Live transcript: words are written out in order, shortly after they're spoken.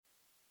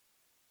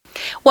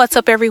What's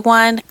up,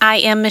 everyone? I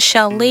am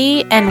Michelle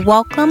Lee, and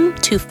welcome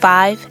to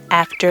 5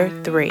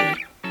 After 3.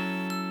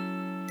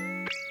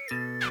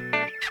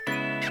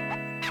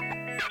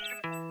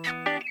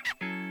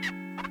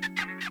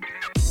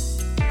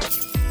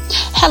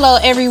 Hello,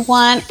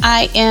 everyone.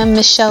 I am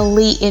Michelle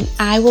Lee, and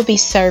I will be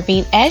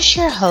serving as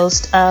your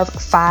host of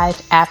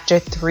 5 After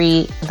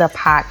 3, the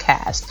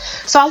podcast.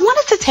 So I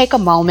wanted to take a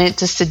moment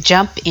just to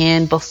jump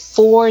in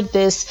before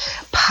this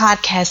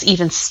podcast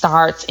even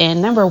starts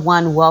and number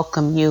one,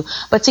 welcome you,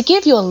 but to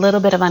give you a little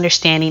bit of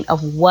understanding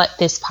of what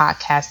this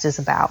podcast is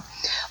about.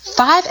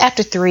 5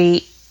 After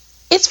 3,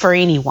 it's for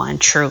anyone,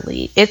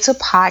 truly. It's a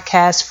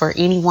podcast for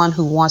anyone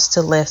who wants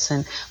to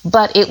listen,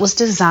 but it was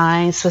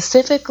designed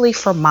specifically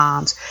for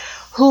moms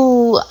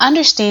who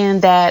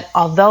understand that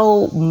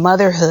although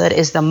motherhood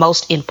is the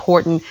most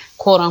important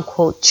quote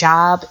unquote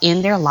job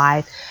in their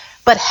life,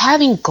 but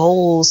having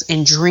goals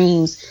and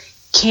dreams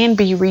can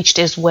be reached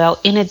as well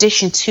in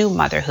addition to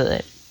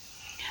motherhood.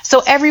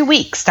 So every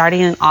week, starting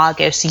in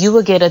August, you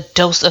will get a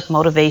dose of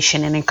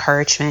motivation and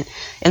encouragement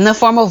in the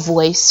form of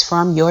voice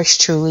from yours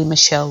truly,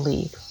 Michelle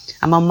Lee.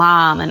 I'm a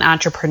mom, an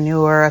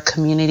entrepreneur, a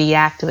community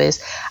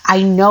activist.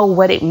 I know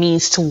what it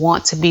means to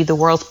want to be the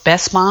world's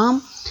best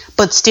mom,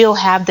 but still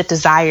have the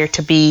desire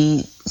to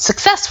be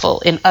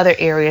successful in other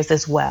areas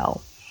as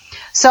well.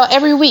 So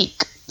every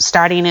week,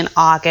 starting in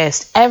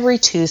August, every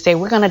Tuesday,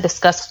 we're going to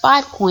discuss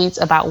 5 points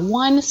about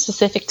one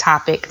specific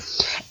topic.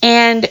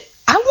 And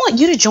I want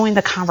you to join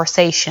the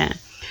conversation.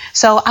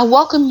 So I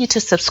welcome you to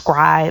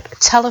subscribe,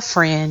 tell a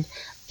friend,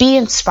 be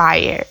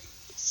inspired,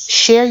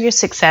 share your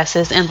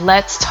successes, and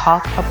let's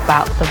talk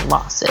about the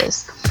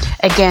losses.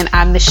 Again,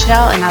 I'm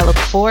Michelle, and I look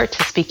forward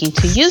to speaking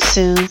to you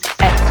soon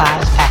at 5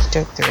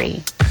 After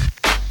 3.